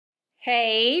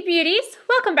Hey beauties,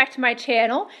 welcome back to my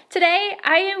channel. Today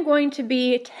I am going to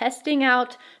be testing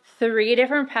out 3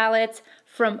 different palettes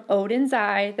from Oden'S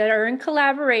that are in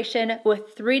collaboration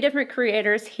with 3 different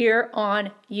creators here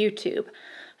on YouTube.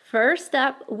 First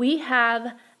up we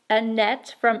have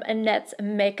Annette from Annette's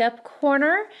Makeup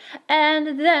Corner,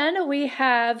 and then we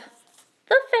have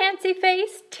the fancy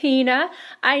face, Tina.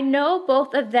 I know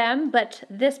both of them, but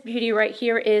this beauty right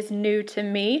here is new to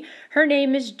me. Her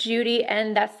name is Judy,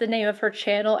 and that's the name of her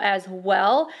channel as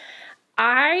well.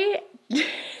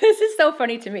 This is so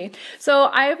funny to me. So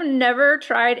I've never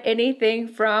tried anything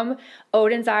from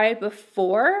Oden'S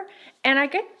before, and I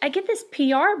get this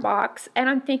PR box, and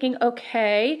I'm thinking,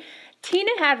 okay,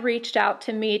 Tina had reached out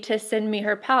to me to send me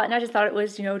her palette, and I just thought it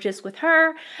was, just with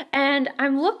her. And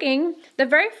I'm looking, the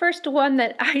very first one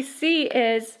that I see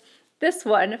is this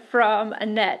one from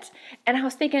Annette. And I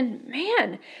was thinking,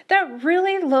 man, that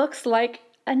really looks like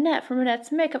Annette from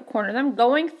Annette's Makeup Corner. And I'm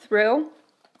going through.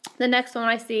 The next one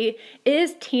I see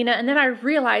is Tina, and then I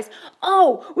realize,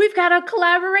 oh, we've got a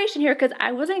collaboration here, because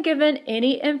I wasn't given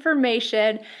any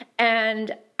information,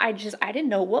 and I didn't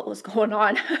know what was going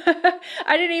on.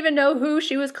 I didn't even know who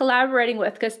she was collaborating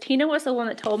with, because Tina was the one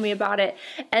that told me about it.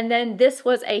 And then this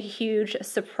was a huge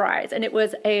surprise, and it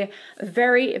was a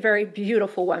very, very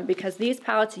beautiful one, because these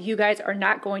palettes you guys are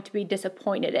not going to be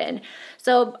disappointed in.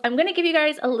 So I'm going to give you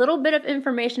guys a little bit of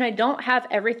information. I don't have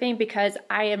everything because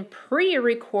I am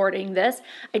pre-recording this.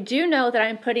 I do know that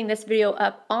I'm putting this video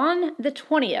up on the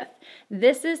 20th.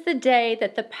 This is the day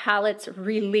that the palettes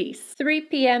release, 3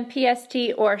 p.m. PST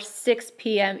or 6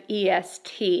 p.m.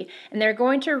 EST, and they're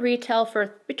going to retail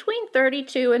for between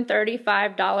 $32 and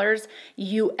 $35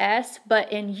 US, but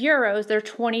in euros they're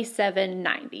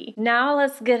 $27.90. Now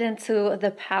let's get into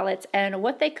the palettes and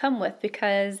what they come with,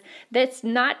 because that's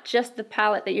not just the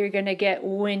palette that you're going to get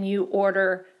when you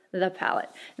order the palette.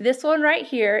 This one right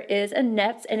here is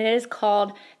Annette's, and it is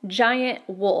called Giant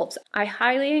Wolves. I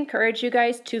highly encourage you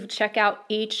guys to check out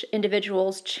each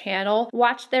individual's channel,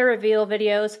 watch their reveal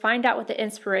videos, find out what the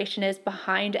inspiration is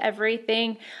behind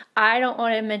everything. I don't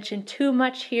want to mention too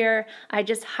much here. I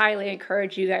just highly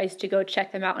encourage you guys to go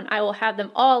check them out, and I will have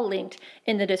them all linked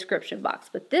in the description box.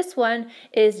 But this one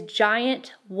is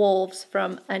Giant Wolves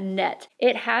from Annette.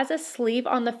 It has a sleeve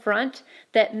on the front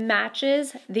that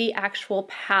matches the actual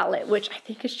palette, which I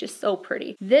think is just so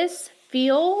pretty. This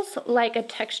feels like a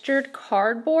textured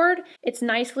cardboard. It's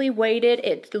nicely weighted.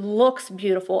 It looks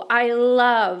beautiful. I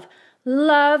love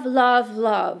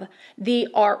the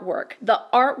artwork. The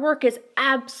artwork is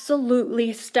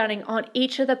absolutely stunning on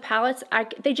each of the palettes.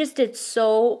 They just did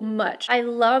so much. I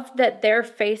love that their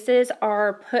faces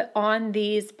are put on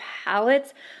these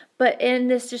palettes, but in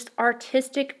this just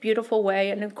artistic, beautiful way.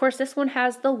 And of course, this one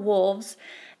has the wolves,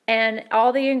 and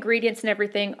all the ingredients and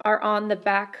everything are on the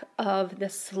back of the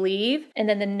sleeve, and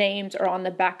then the names are on the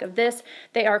back of this.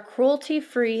 They are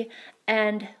cruelty-free,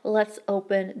 and let's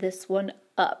open this one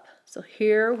up. So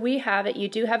here we have it. You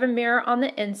do have a mirror on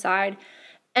the inside,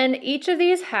 and each of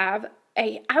these have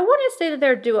I want to say that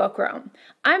they're duochrome.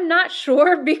 I'm not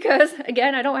sure because,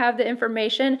 again, I don't have the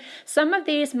information. Some of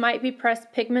these might be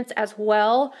pressed pigments as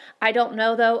well. I don't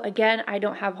know though. Again, I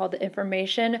don't have all the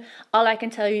information. All I can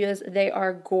tell you is they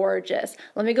are gorgeous.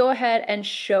 Let me go ahead and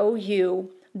show you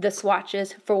the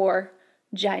swatches for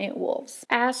Giant Wolves.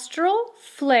 Astral,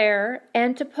 Flare,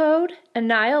 Antipode,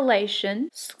 Annihilation,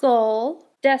 Skull,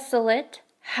 Desolate,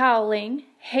 Howling,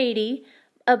 Haiti,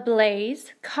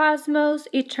 Ablaze, Cosmos,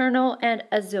 Eternal, and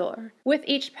Azure. With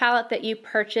each palette that you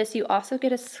purchase, you also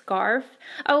get a scarf.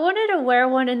 I wanted to wear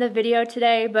one in the video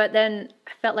today, but then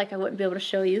I felt like I wouldn't be able to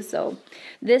show you, so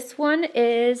this one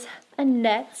is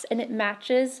Annette's, and it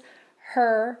matches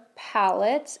her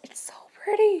palette. It's so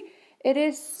pretty. It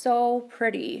is so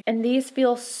pretty. And these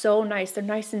feel so nice. They're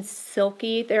nice and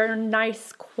silky. They're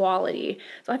nice quality.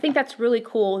 So I think that's really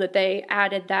cool that they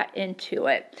added that into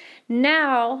it.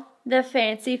 Now, the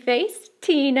fancy face,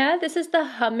 Tina. This is the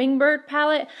Hummingbird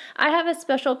palette. I have a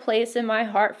special place in my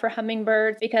heart for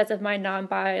hummingbirds because of my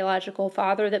non-biological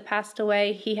father that passed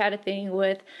away. He had a thing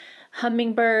with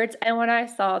hummingbirds, and when I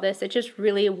saw this, it just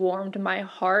really warmed my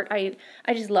heart. I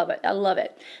just love it. I love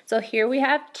it. So here we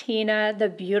have Tina, the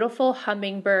beautiful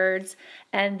hummingbirds,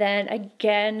 and then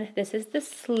again, this is the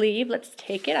sleeve. Let's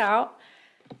take it out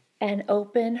and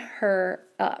open her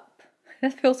up.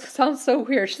 That sounds so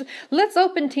weird. Let's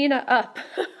open Tina up.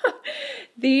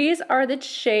 These are the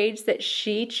shades that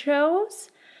she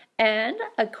chose. And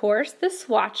of course the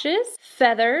swatches: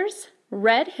 Feathers,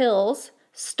 Red Hills,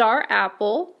 Star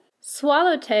Apple,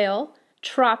 Swallowtail,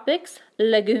 Tropics,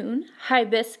 Lagoon,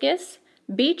 Hibiscus,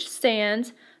 Beach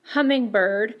Sands,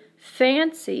 Hummingbird,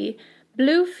 Fancy,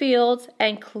 Blue Fields,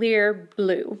 and Clear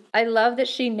Blue. I love that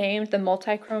she named the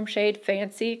multi-chrome shade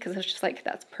Fancy, because it's just like,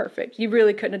 that's perfect. You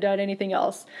really couldn't have done anything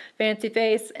else. Fancy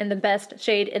face and the best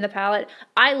shade in the palette.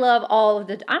 I love all of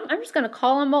the, I'm just gonna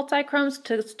call them multi-chromes,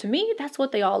 to me, that's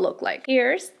what they all look like.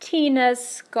 Here's Tina's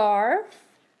scarf.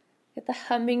 Get the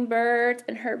hummingbird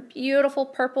and her beautiful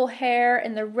purple hair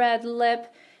and the red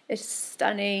lip. Is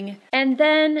stunning. And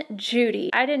then Judy.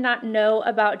 I did not know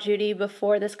about Judy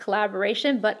before this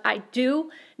collaboration, but I do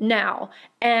now.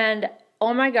 And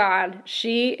oh my God,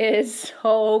 she is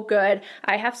so good.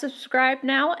 I have subscribed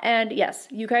now, and yes,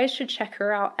 you guys should check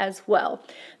her out as well.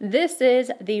 This is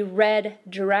the Red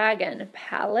Dragon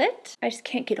palette. I just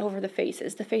can't get over the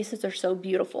faces. The faces are so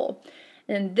beautiful.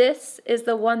 And this is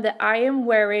the one that I am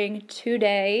wearing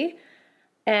today.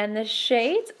 And the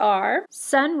shades are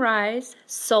Sunrise,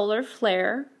 Solar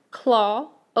Flare, Claw,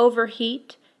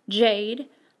 Overheat, Jade,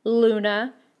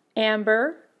 Luna,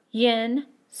 Amber, Yin,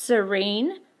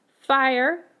 Serene,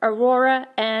 Fire, Aurora,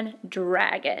 and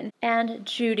Dragon. And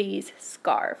Judy's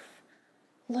scarf.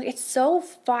 Look, it's so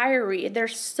fiery. They're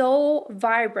so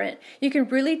vibrant. You can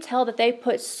really tell that they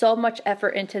put so much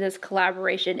effort into this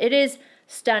collaboration. It is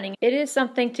stunning. It is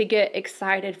something to get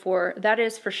excited for, that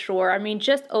is for sure. I mean,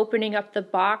 just opening up the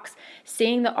box,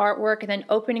 seeing the artwork, and then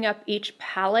opening up each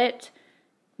palette,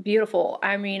 beautiful.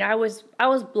 I mean, I was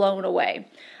blown away.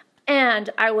 And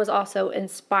I was also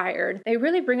inspired. They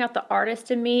really bring out the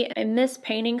artist in me. I miss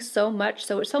painting so much,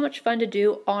 so it's so much fun to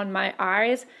do on my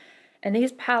eyes. And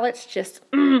these palettes just,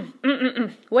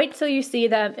 wait till you see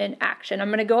them in action.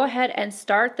 I'm gonna go ahead and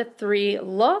start the 3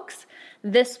 looks.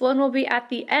 This one will be at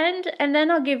the end, and then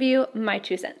I'll give you my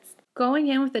 2 cents. Going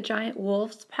in with the Giant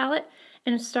Wolves palette,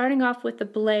 and starting off with the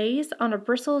Blaze on a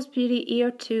Bristles Beauty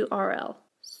EO2 RL.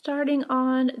 Starting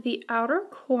on the outer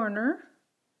corner,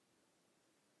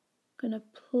 I'm gonna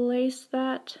place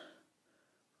that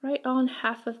right on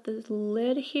half of the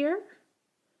lid here,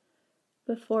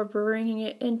 before bringing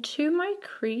it into my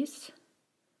crease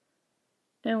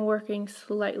and working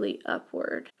slightly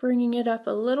upward. Bringing it up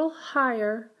a little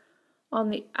higher on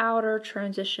the outer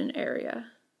transition area,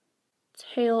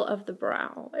 tail of the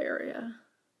brow area.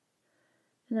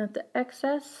 And at the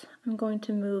excess, I'm going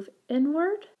to move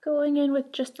inward, going in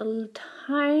with just a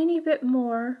tiny bit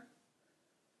more.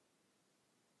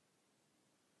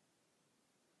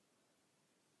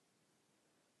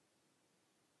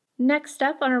 Next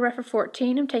up on a REPHR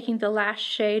 14, I'm taking the last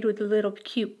shade with the little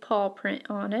cute paw print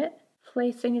on it,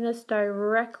 placing this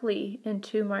directly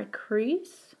into my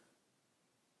crease.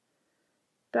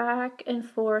 Back and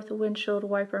forth windshield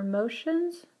wiper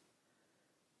motions.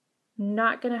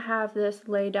 Not going to have this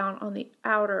lay down on the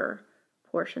outer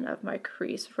portion of my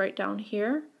crease, right down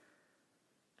here.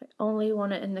 I only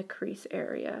want it in the crease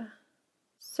area.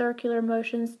 Circular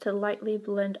motions to lightly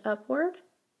blend upward.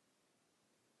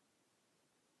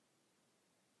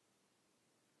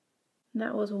 And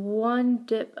that was one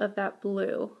dip of that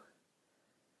blue.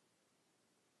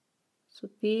 So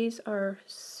these are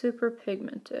super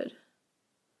pigmented.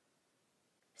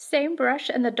 Same brush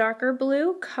and the darker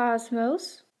blue,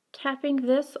 Cosmos. Tapping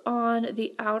this on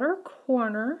the outer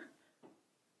corner.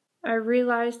 I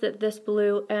realized that this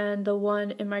blue and the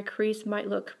one in my crease might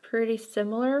look pretty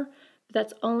similar, but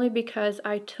that's only because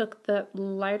I took the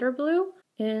lighter blue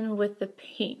in with the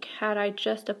pink. Had I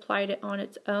just applied it on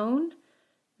its own,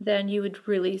 then you would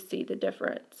really see the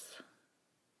difference.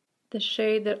 The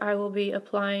shade that I will be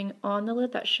applying on the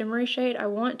lid, that shimmery shade, I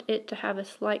want it to have a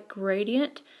slight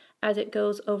gradient as it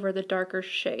goes over the darker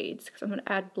shades, because I'm going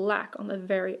to add black on the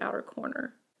very outer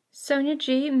corner. Sonia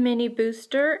G Mini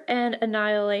Booster and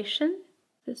Annihilation.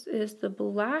 This is the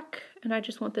black, and I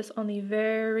just want this on the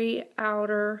very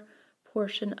outer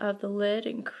portion of the lid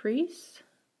and crease.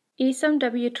 Esom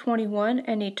W21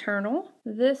 and Eternal.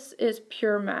 This is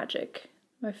Pure Magic,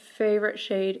 my favorite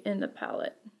shade in the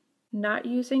palette. Not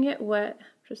using it wet,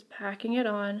 just packing it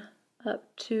on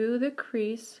up to the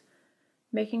crease,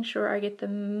 making sure I get the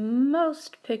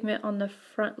most pigment on the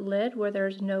front lid where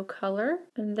there's no color.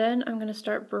 And then I'm going to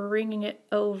start bringing it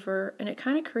over, and it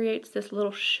kind of creates this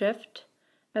little shift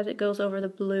as it goes over the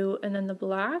blue and then the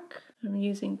black. I'm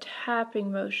using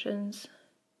tapping motions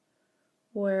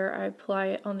where I apply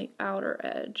it on the outer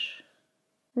edge.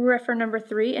 REPHR number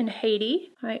 3 in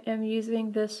Haiti. I am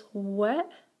using this wet,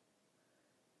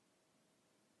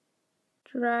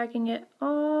 dragging it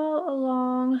all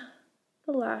along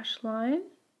the lash line,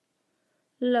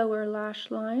 lower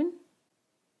lash line.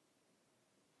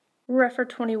 REPHR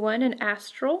 21 in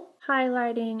Astral,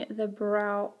 highlighting the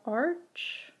brow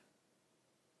arch.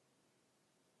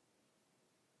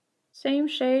 Same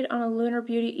shade on a Lunar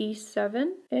Beauty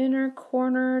E7. Inner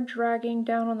corner, dragging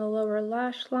down on the lower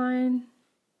lash line.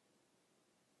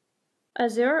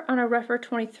 Azure on a REPHR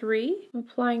 23. I'm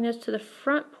applying this to the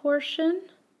front portion,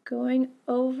 going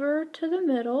over to the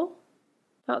middle,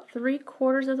 about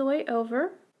 3/4 of the way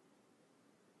over.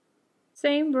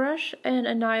 Same brush and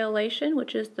Annihilation,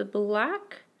 which is the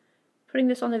black. Putting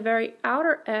this on the very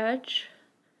outer edge,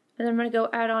 and then I'm going to go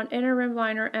add on inner rim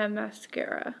liner and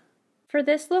mascara. For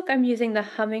this look, I'm using the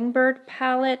Hummingbird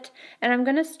palette, and I'm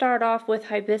going to start off with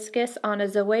Hibiscus on a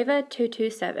Zoeva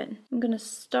 227. I'm going to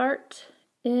start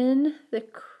in the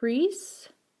crease,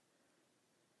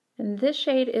 and this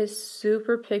shade is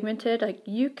super pigmented. Like,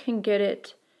 you can get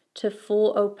it to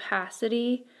full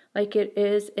opacity like it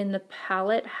is in the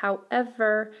palette.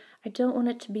 However, I don't want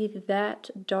it to be that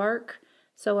dark,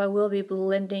 so I will be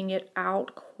blending it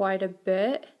out quite a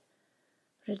bit.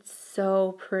 But it's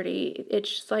so pretty. It's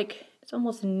just like, it's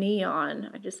almost neon.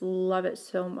 I just love it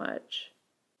so much.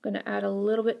 I'm going to add a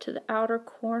little bit to the outer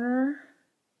corner.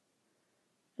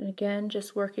 And again,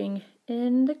 just working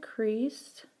in the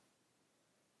crease,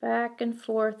 back and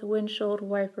forth windshield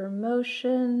wiper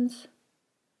motions,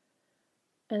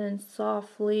 and then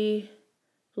softly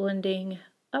blending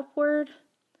upward,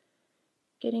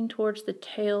 getting towards the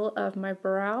tail of my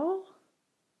brow.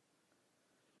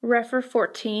 REPHR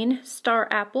 14, Star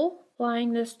Apple,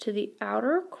 applying this to the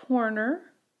outer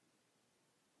corner.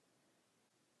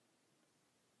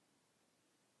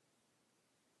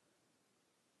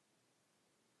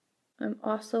 I'm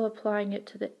also applying it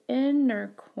to the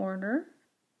inner corner.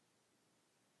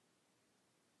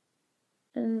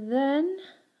 And then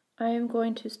I am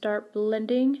going to start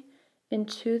blending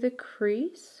into the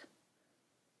crease.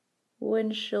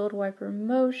 Windshield wiper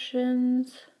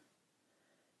motions.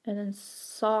 And then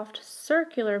soft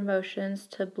circular motions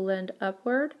to blend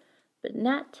upward, but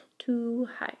not too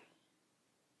high.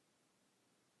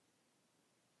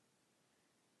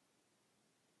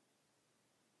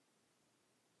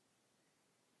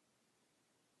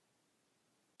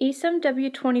 EAZE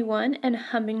W21 and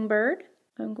Hummingbird.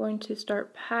 I'm going to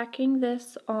start packing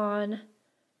this on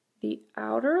the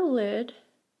outer lid.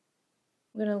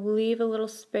 I'm going to leave a little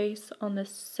space on the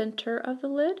center of the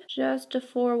lid. Just a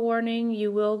forewarning,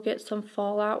 you will get some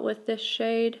fallout with this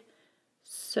shade,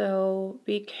 so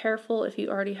be careful if you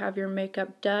already have your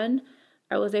makeup done.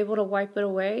 I was able to wipe it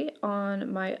away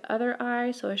on my other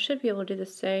eye, so I should be able to do the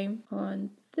same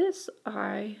on this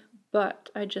eye, but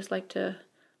I just like to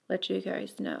let you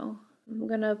guys know. I'm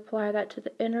going to apply that to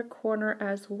the inner corner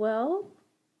as well.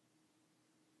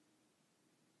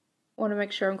 I want to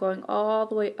make sure I'm going all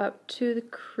the way up to the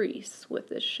crease with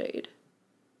this shade.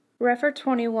 REPHR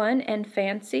 21 and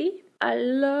Fancy. I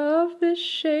love this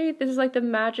shade. This is like the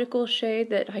magical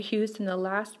shade that I used in the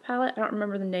last palette. I don't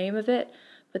remember the name of it,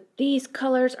 but these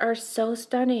colors are so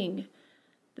stunning.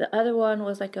 The other one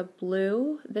was like a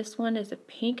blue. This one is a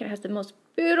pink and has the most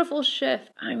beautiful shift.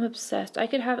 I'm obsessed. I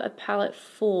could have a palette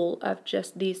full of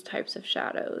just these types of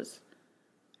shadows.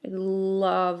 I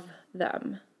love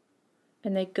them.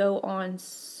 And they go on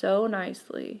so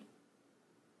nicely.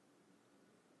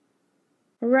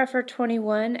 REPHR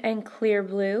 21 and Clear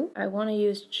Blue. I want to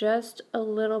use just a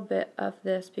little bit of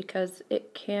this because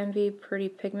it can be pretty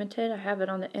pigmented. I have it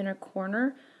on the inner corner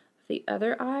of the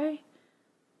other eye,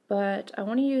 but I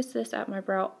want to use this at my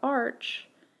brow arch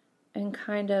and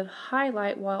kind of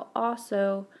highlight while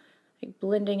also like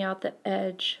blending out the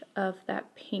edge of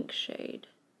that pink shade.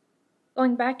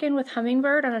 Going back in with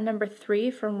Hummingbird on a number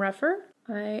 3 from REPHR.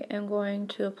 I am going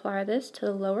to apply this to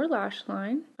the lower lash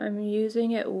line. I'm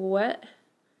using it wet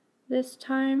this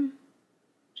time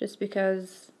just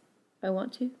because I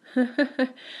want to.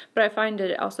 But I find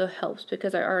that it also helps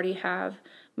because I already have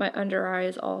my under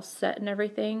eyes all set and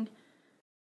everything.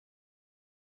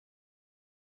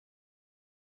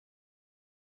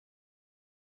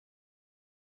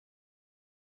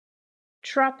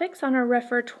 Tropics on a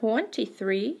REPHR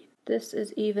 23. This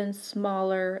is even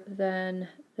smaller than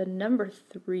the number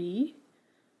 3.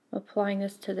 I'm applying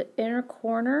this to the inner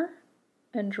corner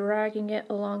and dragging it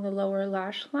along the lower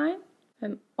lash line.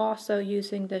 I'm also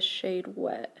using this shade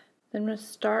Wet. Then I'm going to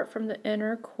start from the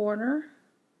inner corner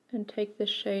and take this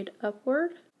shade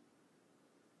upward.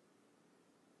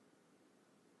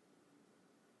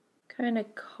 Kind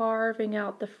of carving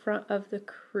out the front of the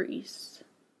crease.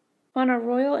 On a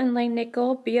Royal Inlay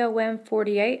Nickel BOM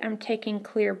 48, I'm taking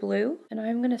Clear Blue, and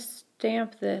I'm going to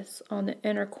stamp this on the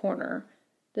inner corner.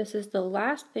 This is the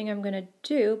last thing I'm going to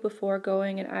do before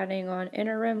going and adding on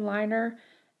inner rim liner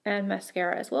and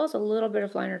mascara, as well as a little bit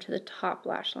of liner to the top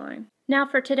lash line. Now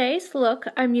for today's look,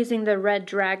 I'm using the Red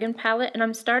Dragon palette, and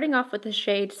I'm starting off with the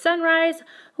shade Sunrise,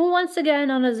 once again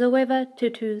on a Zoeva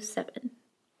 227.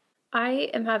 I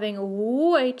am having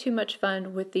way too much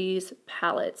fun with these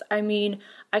palettes. I mean,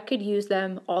 I could use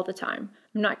them all the time.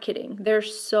 I'm not kidding. They're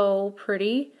so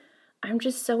pretty. I'm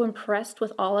just so impressed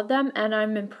with all of them, and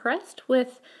I'm impressed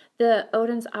with the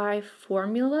Oden'S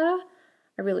formula.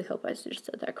 I really hope I just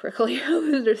said that correctly. I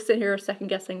was just sitting here second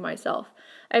guessing myself.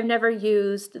 I've never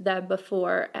used them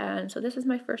before, and so this is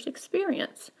my first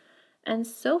experience. And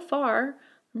so far,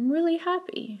 I'm really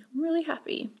happy. I'm really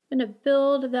happy. I'm gonna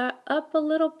build that up a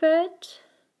little bit,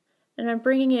 and I'm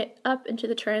bringing it up into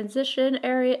the transition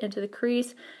area, into the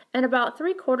crease, and about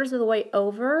 3/4 of the way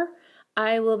over,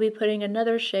 I will be putting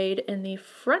another shade in the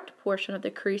front portion of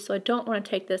the crease, so I don't want to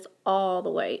take this all the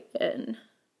way in.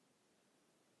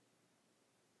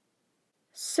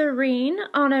 Serene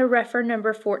on a REPHR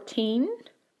number 14.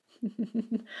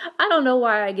 I don't know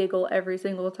why I giggle every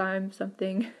single time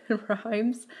something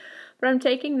rhymes, but I'm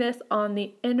taking this on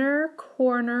the inner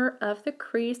corner of the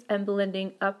crease and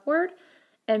blending upward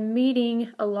and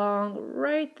meeting along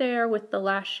right there with the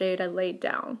last shade I laid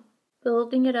down.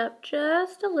 Building it up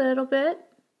just a little bit.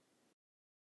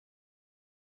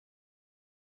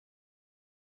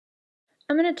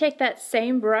 I'm going to take that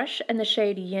same brush and the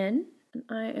shade Yin, and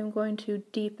I am going to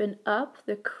deepen up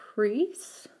the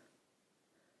crease.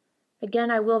 Again,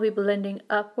 I will be blending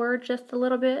upward just a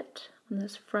little bit on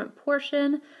this front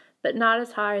portion, but not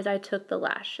as high as I took the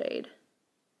last shade.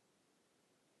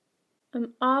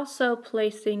 I'm also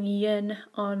placing Yin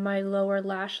on my lower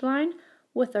lash line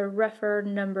with a REPHR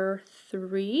number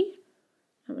 3.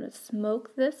 I'm going to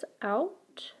smoke this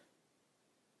out.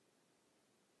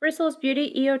 Bristles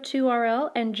Beauty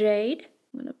EO2RL and Jade.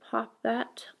 I'm going to pop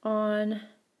that on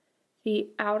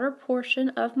the outer portion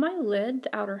of my lid,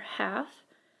 the outer half,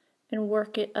 and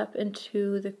work it up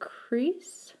into the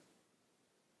crease.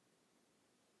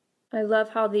 I love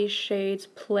how these shades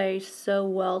play so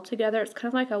well together. It's kind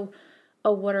of like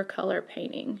a watercolor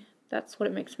painting. That's what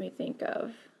it makes me think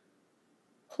of.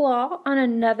 Claw on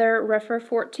another REPHR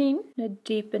 14. I'm going to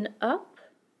deepen up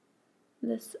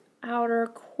this outer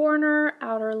corner,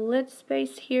 outer lid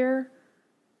space here.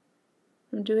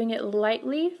 I'm doing it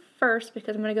lightly first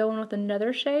because I'm going to go in with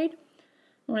another shade.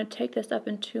 I want to take this up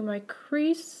into my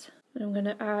crease. And I'm going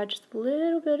to add just a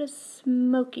little bit of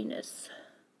smokiness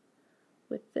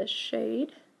with this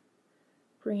shade,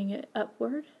 bringing it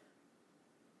upward.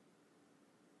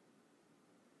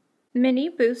 Mini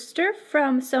Booster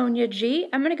from Sonia G.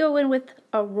 I'm going to go in with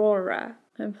Aurora.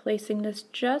 I'm placing this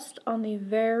just on the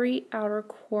very outer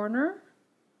corner.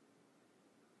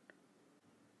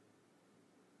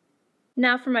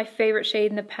 Now for my favorite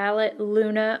shade in the palette,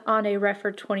 Luna on a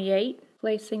REPHR 28.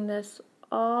 Placing this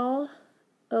all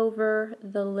over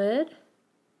the lid,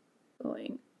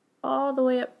 going all the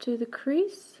way up to the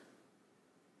crease,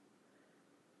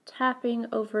 tapping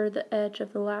over the edge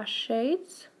of the last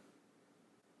shades.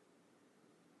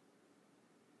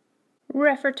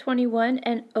 REPHR 21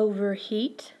 and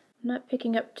Overheat. I'm not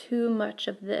picking up too much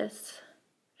of this.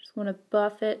 Just want to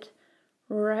buff it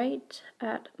right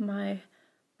at my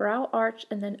brow arch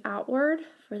and then outward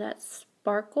for that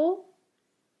sparkle.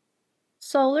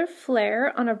 Solar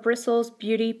Flare on a Bristles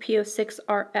Beauty P06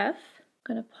 RF. I'm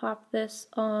going to pop this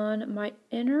on my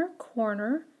inner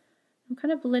corner. I'm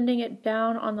kind of blending it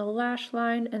down on the lash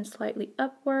line and slightly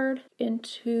upward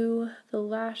into the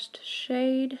last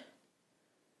shade.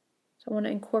 So I want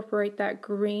to incorporate that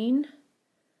green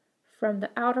from the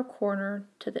outer corner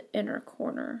to the inner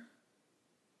corner.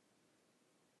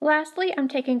 Lastly, I'm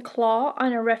taking Claw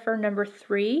on a REPHR number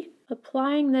 3,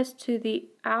 applying this to the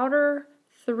outer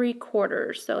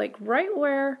 3/4. So like right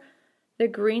where the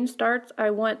green starts, I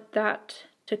want that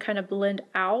to kind of blend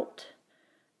out.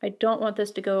 I don't want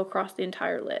this to go across the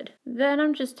entire lid. Then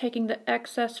I'm just taking the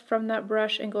excess from that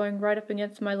brush and going right up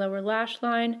against my lower lash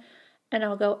line, and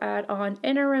I'll go add on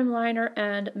inner rim liner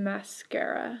and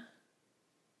mascara.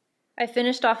 I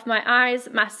finished off my eyes,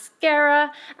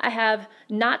 mascara. I have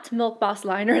not Milk Boss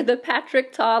liner, the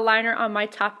Patrick Ta liner on my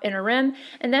top inner rim.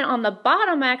 And then on the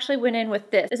bottom, I actually went in with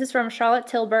this. This is from Charlotte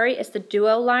Tilbury. It's the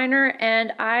Duo liner,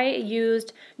 and I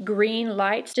used green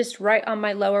lights just right on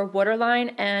my lower waterline,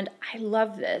 and I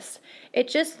love this. It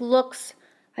just looks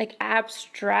like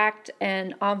abstract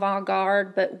and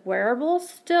avant-garde, but wearable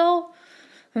still.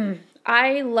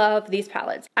 I love these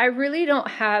palettes. I really don't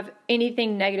have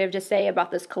anything negative to say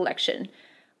about this collection.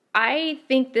 I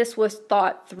think this was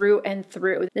thought through and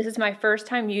through. This is my first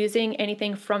time using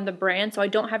anything from the brand, so I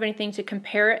don't have anything to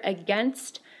compare it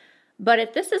against. But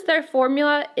if this is their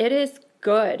formula, it is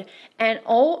good. And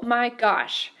oh my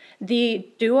gosh, the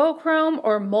duochrome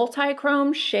or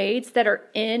multi-chrome shades that are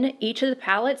in each of the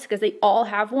palettes, because they all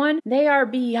have one, they are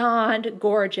beyond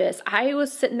gorgeous. I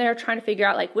was sitting there trying to figure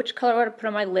out like which color I would put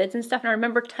on my lids and stuff, and I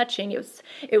remember touching,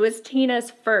 it was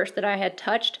Tina's first that I had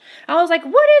touched. I was like,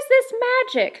 what is this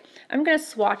magic? I'm gonna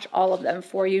swatch all of them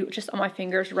for you just on my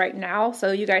fingers right now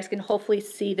so you guys can hopefully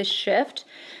see the shift.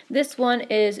 This one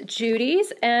is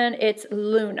Judy's and it's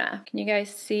Luna. Can you guys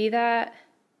see that?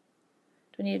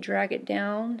 Do I need to drag it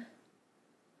down?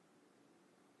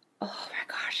 Oh my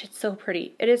gosh, it's so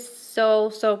pretty. It is so,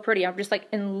 so pretty. I'm just like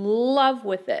in love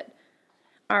with it.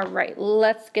 All right,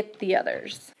 let's get the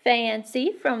others.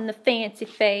 Fancy from the Fancy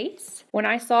Face. When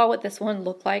I saw what this one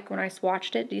looked like when I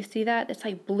swatched it, do you see that? It's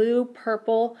like blue,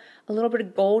 purple, a little bit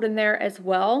of gold in there as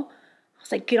well. I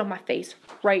was like, get on my face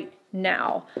right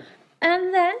now.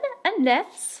 And then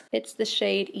Annette's, it's the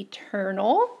shade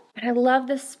Eternal. And I love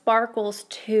the sparkles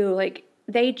too. Like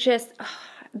they just,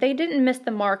 they didn't miss the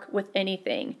mark with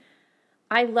anything.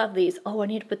 I love these. Oh, I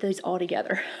need to put these all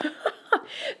together.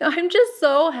 I'm just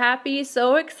so happy,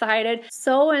 so excited,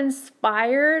 so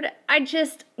inspired. I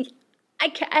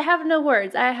have no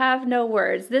words. I have no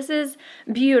words. This is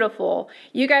beautiful.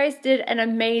 You guys did an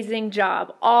amazing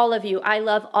job. All of you. I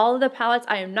love all of the palettes.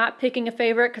 I am not picking a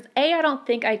favorite because A, I don't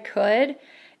think I could,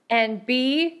 and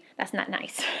B, that's not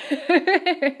nice.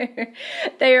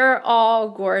 They are all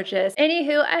gorgeous.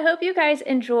 Anywho, I hope you guys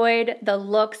enjoyed the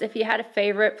looks. If you had a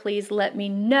favorite, please let me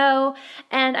know.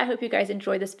 And I hope you guys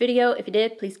enjoyed this video. If you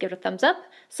did, please give it a thumbs up.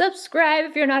 Subscribe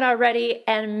if you're not already.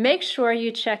 And make sure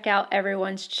you check out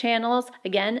everyone's channels.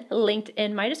 Again, linked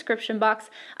in my description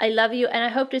box. I love you and I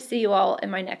hope to see you all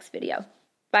in my next video.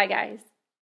 Bye guys.